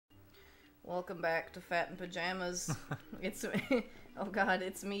Welcome back to Fat-in-Pajamas. It's me. Oh god,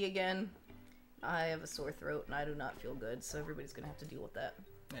 it's me again. I have a sore throat and I do not feel good, so everybody's gonna have to deal with that.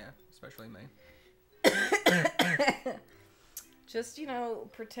 Yeah, especially me. Just, you know,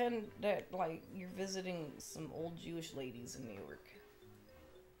 pretend that, like, you're visiting some old Jewish ladies in New York.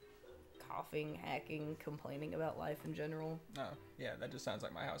 Coughing, hacking, complaining about life in general. Oh, yeah, that just sounds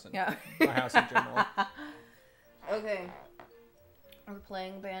like my house Yeah. my house in general. Okay. We're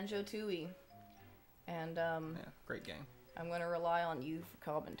playing Banjo Tooie. And, Yeah, great game. I'm gonna rely on you for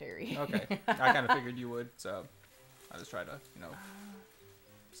commentary. Okay, I kind of figured you would, so I just try to, you know,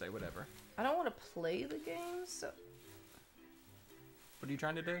 say whatever. I don't want to play the game, so... What are you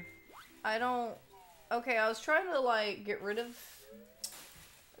trying to do? I don't... Okay, I was trying to, like, get rid of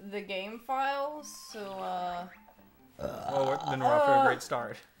the game files, so, Well, then we're off to a great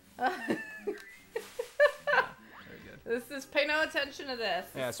start. Very good. This is... Pay no attention to this.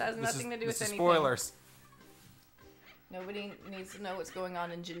 Yeah, This has nothing to do with anything. Spoilers. Nobody needs to know what's going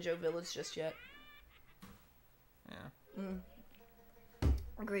on in Jinjo Village just yet. Yeah.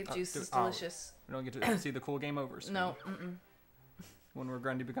 Grape juice is delicious. We don't get to see the cool game over screen. No, When where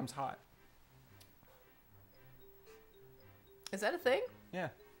Grundy becomes hot. Is that a thing? Yeah.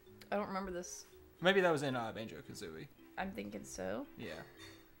 I don't remember this. Maybe that was in Banjo Kazooie. I'm thinking so. Yeah.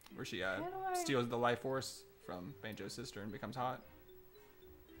 Where she How do I- steals the life force from Banjo's sister and becomes hot.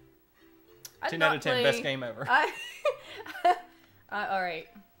 I'm 10 not out of 10, playing... best game ever. Alright.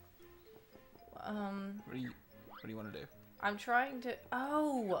 What do you want to do? I'm trying to...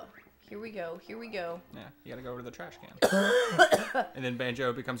 Oh! Here we go. Here we go. Yeah, you gotta go over to the trash can. And then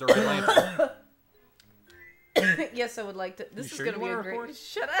Banjo becomes a Red Lantern. Yes, I would like to... This You is sure gonna you be a wanna great... record?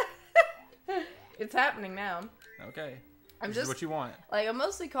 Shut up! It's happening now. Okay. I'm This just... is what you want. Like, I'm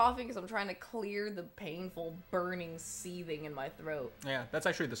mostly coughing because I'm trying to clear the painful, burning, seething in my throat. Yeah, that's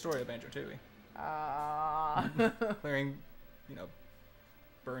actually the story of Banjo Tooie. Mm-hmm. Clearing, you know,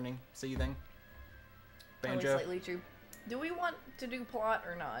 burning, seething. Only Banjo. slightly true. Do we want to do plot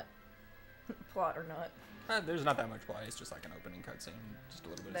or not? Plot or not? There's not that much plot. It's just like an opening cutscene, just a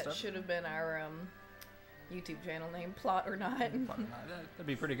little bit That of stuff. should have been our YouTube channel name. Plot or not? Plot or not. That'd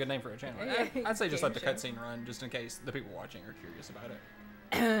be a pretty good name for a channel. Yeah, I'd say just game let the show. cutscene run, just in case the people watching are curious about it.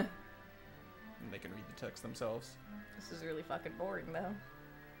 And they can read the text themselves. This is really fucking boring, though.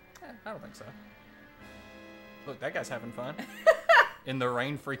 I don't think so. Look, that guy's having fun. In the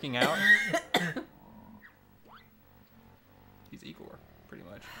rain, freaking out. He's Igor, pretty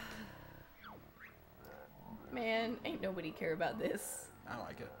much. Man, ain't nobody care about this. I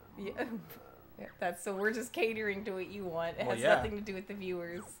like it. Yeah. Yeah, that's so we're just catering to what you want. It Well, has yeah. nothing to do with the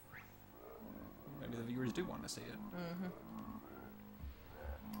viewers. Maybe the viewers do want to see it.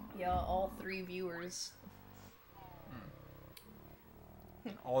 Yeah, all 3 viewers.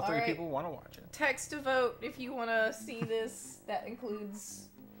 All 3 Alright. people want to watch it. Text to vote if you want to see this. That includes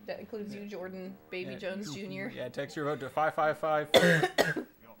you, Jordan, Baby Yeah, Jones Jr. Yeah, text your vote to 555.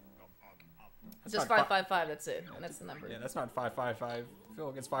 Just 555. That's it. That's the number. Yeah, that's not 555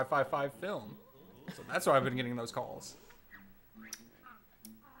 Phil. It's 555 film. So that's why I've been getting those calls.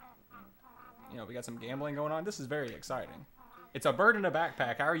 You know, we got some gambling going on. This is very exciting. It's a bird in a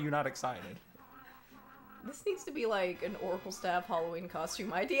backpack. How are you not excited? This needs to be like an Oracle staff Halloween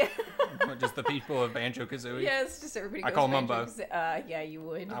costume idea. Just the people of Banjo Kazooie. Yes, just everybody. I goes call Banjo Mumbo. Yeah, you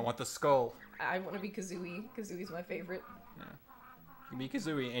would. I want the skull. I want to be Kazooie. Kazooie's my favorite. Yeah. You can be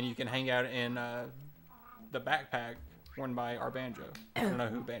Kazooie, and you can hang out in the backpack worn by our Banjo. I don't know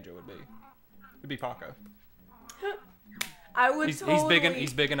who Banjo would be. It'd be Paco. I would totally...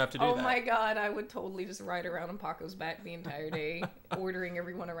 He's big enough to do that. Oh my god, I would totally just ride around on Paco's back the entire day, ordering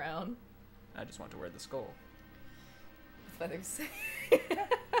everyone around. I just want to wear the skull. That's what I'm saying.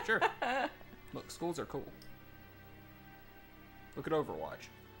 Sure. Look, skulls are cool. Look at Overwatch.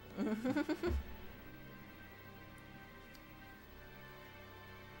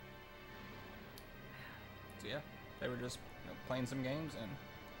 So yeah, they were just playing some games and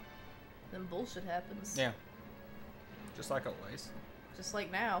Then bullshit happens. yeah, just like always. Just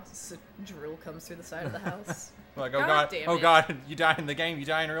like now, a drill comes through the side of the house. Like, oh God god, damn oh it. god, you die in the game, you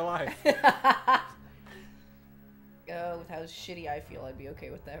die in real life. With how shitty I feel, I'd be okay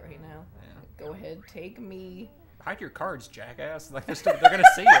with that right now. Yeah. Go ahead, take me. Hide your cards, jackass. Like they're gonna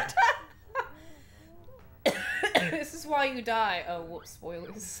see it. This is why you die. Oh, whoops,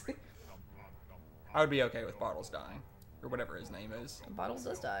 spoilers. I would be okay with Bottles dying, or whatever his name is. Bottles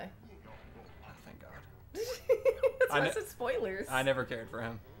does die. Oh, thank God. That's why I ne- said spoilers. I never cared for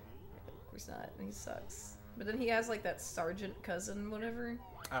him. Of course not. He sucks. But then he has like that sergeant cousin, whatever.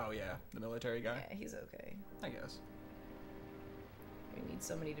 Oh yeah, the military guy. Yeah, he's okay. I guess. We need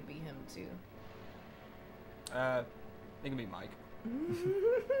somebody to be him too. It can be Mike.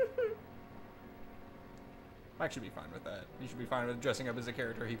 Mike should be fine with that. He should be fine with dressing up as a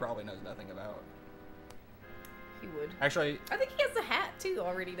character he probably knows nothing about. He would. Actually, I think he has the hat too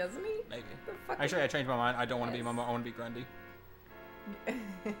already, doesn't he? maybe. Actually, I changed my mind. I don't want to be Mumbo. I want to be Grundy.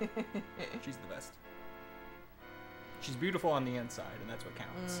 She's the best. She's beautiful on the inside, and that's what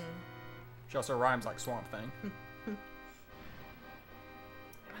counts. She also rhymes like Swamp Thing.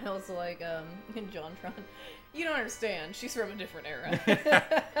 I also like in JonTron. You don't understand. She's from a different era.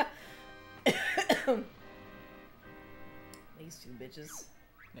 These two bitches.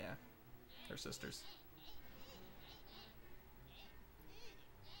 Yeah, they're sisters.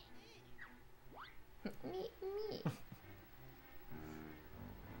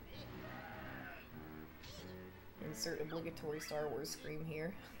 Insert obligatory Star Wars scream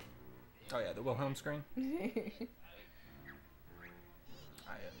here. Oh yeah, the Wilhelm scream. Yes.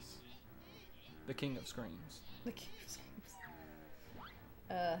 The king of screams. The king of screams.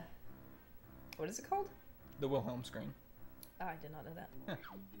 What is it called? The Wilhelm scream. Oh, I did not know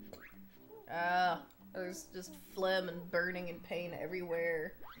that. There's just phlegm and burning and pain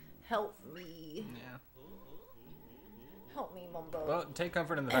everywhere. Help me. Yeah. Help me, Mumbo. Well, take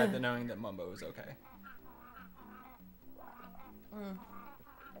comfort in the fact that knowing that Mumbo is okay.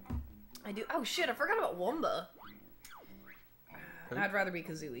 I do. Oh shit! I forgot about Wumba. Who? I'd rather be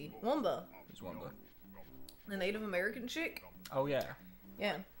Kazooie. Wumba, Who's Wumba? the Native American chick. Oh yeah.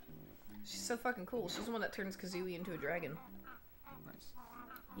 Yeah, she's so fucking cool. She's the one that turns Kazooie into a dragon. Nice.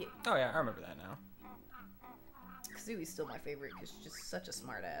 Yeah. Oh yeah, I remember that now. Kazooie's still my favorite because she's just such a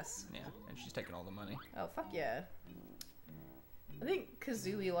smart ass. Yeah, and she's taking all the money. Oh fuck yeah! I think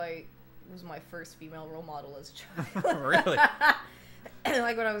Kazooie was my first female role model as a child. Really?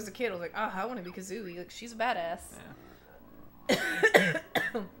 Like when I was a kid, I was like, oh, I want to be Kazooie. Like she's a badass. Yeah.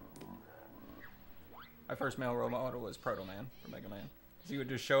 My first male role model was Proto Man from Mega Man. He would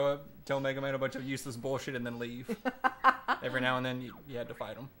just show up, tell Mega Man a bunch of useless bullshit, and then leave. Every now and then, you had to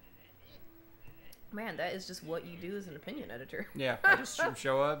fight him. Man, that is just what you do as an opinion editor. Yeah, I just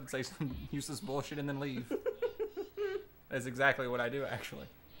show up and say some useless bullshit and then leave. That's exactly what I do, actually.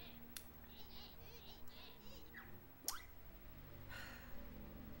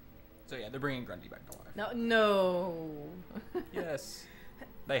 So yeah, they're bringing Grundy back to life. No. Yes,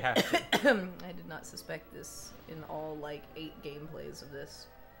 they have to. I did not suspect this in all, 8 gameplays of this.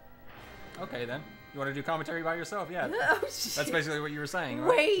 Okay, then. You want to do commentary by yourself? Yeah. Oh, shit. That's basically what you were saying,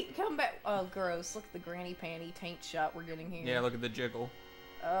 right? Wait, come back. Oh, gross. Look at the granny panty taint shot we're getting here. Yeah, look at the jiggle.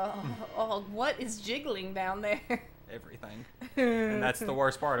 Oh, what is jiggling down there? Everything. And that's the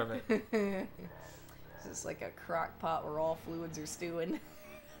worst part of it. It's just like a crock pot where all fluids are stewing.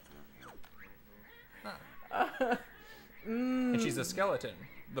 And she's a skeleton,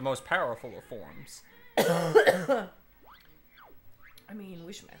 the most powerful of forms. I mean,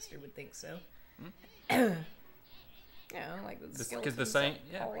 Wishmaster would think so. Yeah, like the skeletons. Because the saying,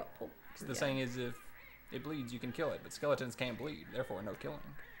 yeah, all up, because the saying is, if it bleeds, you can kill it, but skeletons can't bleed, therefore no killing.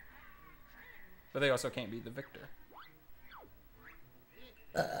 But they also can't be the victor.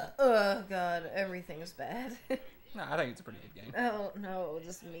 Oh god, everything is bad. No, I think it's a pretty good game. Oh no,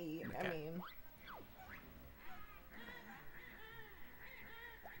 just me. Okay. I mean,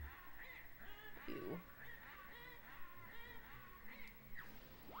 ew.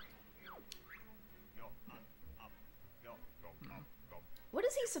 What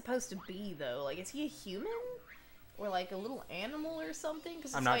is he supposed to be though? Like, is he a human? Or like a little animal or something?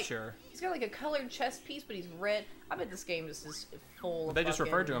 Cause I'm not sure. He's got like a colored chest piece, but he's red. I bet this game just is full of They just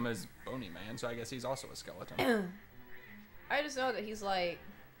referred to him as Bony Man, so I guess he's also a skeleton. I just know that he's like...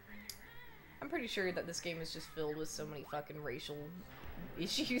 I'm pretty sure that this game is just filled with so many fucking racial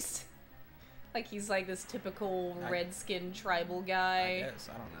issues. Like, he's like this typical red-skinned tribal guy. I guess,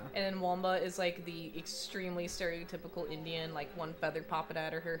 I don't know. And then Wamba is like the extremely stereotypical Indian, like one feather popping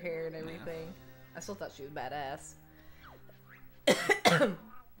out of her hair and everything. Yeah. I still thought she was badass.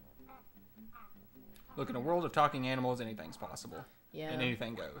 Look, in a world of talking animals, anything's possible. Yeah. And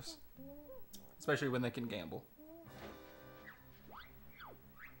anything goes. Especially when they can gamble.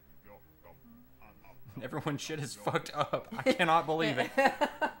 Everyone's shit is fucked up. I cannot believe it.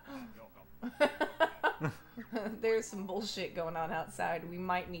 There's some bullshit going on outside. We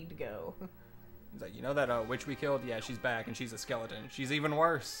might need to go. He's like, you know that witch we killed? Yeah, she's back, and she's a skeleton. She's even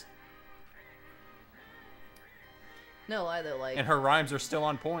worse. No lie though, like... And her rhymes are still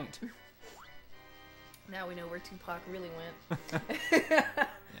on point. Now we know where Tupac really went.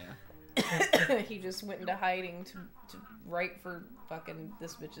 Yeah. He just went into hiding to write for fucking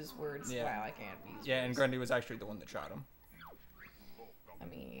this bitch's words. Yeah. Wow, I can't use Yeah, words. and Grundy was actually the one that shot him. I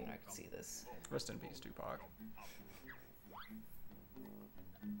mean, I can see this. Rest in peace, Tupac.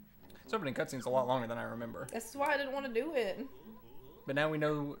 This opening cutscene's a lot longer than I remember. That's why I didn't want to do it. But now we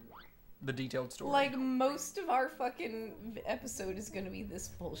know the detailed story. Like, most of our fucking episode is gonna be this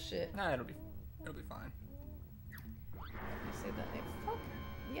bullshit. Nah, it'll be fine. You say that name? Fuck.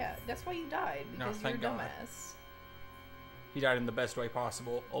 Yeah, that's why you died, because you're a thank God. dumbass. He died in the best way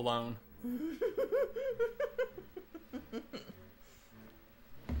possible, alone.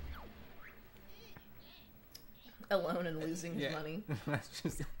 Alone and losing his money. That's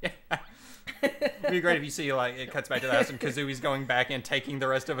just, yeah. It'd be great if you see, like, it cuts back to the house and Kazooie's going back and taking the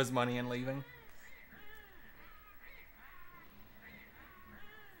rest of his money and leaving.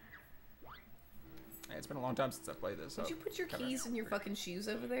 Yeah, it's been a long time since I've played this. Did you put your keys in your fucking shoes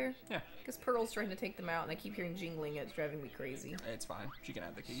over there? Yeah. Because Pearl's trying to take them out and I keep hearing jingling and it's driving me crazy. It's fine. She can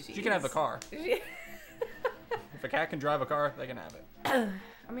have the keys. Jeez. She can have the car. If a cat can drive a car, they can have it.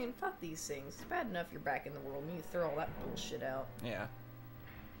 I mean, fuck these things. It's bad enough you're back in the world and you throw all that bullshit out. Yeah.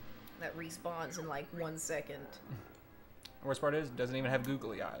 That respawns in like 1 second. The worst part is, it doesn't even have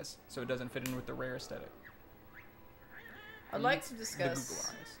googly eyes, so it doesn't fit in with the rare aesthetic. I'd like to The discuss Google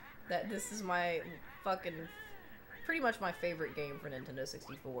eyes. that this is my fucking, pretty much my favorite game for Nintendo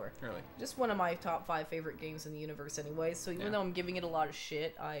 64. Really? Just one of my top 5 favorite games in the universe anyway, so even though I'm giving it a lot of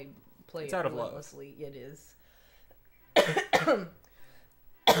shit, I play it out of love. relentlessly. It is.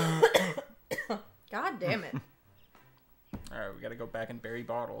 God damn it. Alright, we gotta go back and bury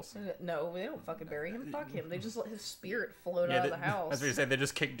bottles. No, they don't fucking bury him. Fuck him. They just let his spirit float out of the house. That's what you say. They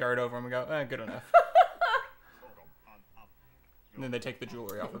just kick dirt over him and go, good enough. And then they take the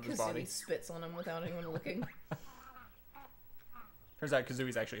jewelry off of his body. Kazooie spits on him without anyone looking. Turns out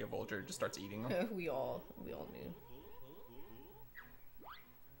Kazooie's actually a vulture. Just starts eating them. we all knew.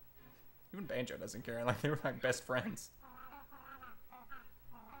 Even Banjo doesn't care. Like, they were like best friends.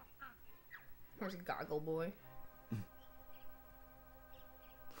 Where's Goggle Boy?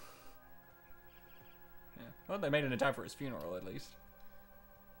 Yeah. Well, they made it in time for his funeral, at least.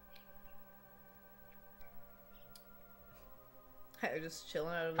 They're just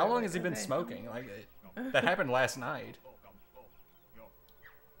chilling out of How long has he been smoking? Like, that happened last night.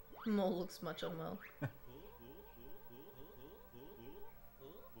 Mole looks much unwell.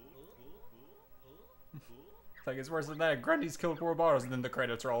 It's like, it's worse than that. Grundy's killed 4 bottles, and then the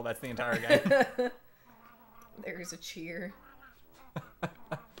credits roll. That's the entire game. There's a cheer.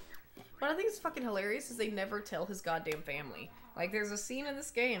 What I think is fucking hilarious is they never tell his goddamn family. Like, there's a scene in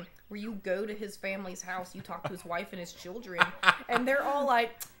this game where you go to his family's house, you talk to his wife and his children, and they're all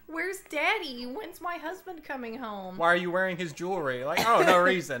like, "Where's Daddy? When's my husband coming home?" Why are you wearing his jewelry? Like, oh, no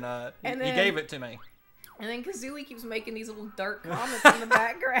reason. And he then- gave it to me. And then Kazooie keeps making these little dark comments in the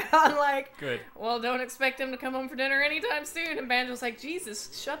background, like, Good. "Well, don't expect him to come home for dinner anytime soon." And Banjo's like,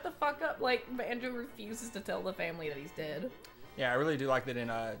 "Jesus, shut the fuck up." Like, Banjo refuses to tell the family that he's dead. Yeah, I really do like that in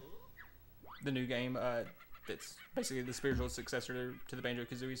the new game. That's basically the spiritual successor to the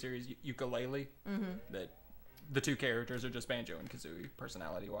Banjo-Kazooie series, Yooka-Laylee. That the 2 characters are just Banjo and Kazooie,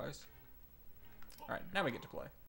 personality-wise. Alright, now we get to play.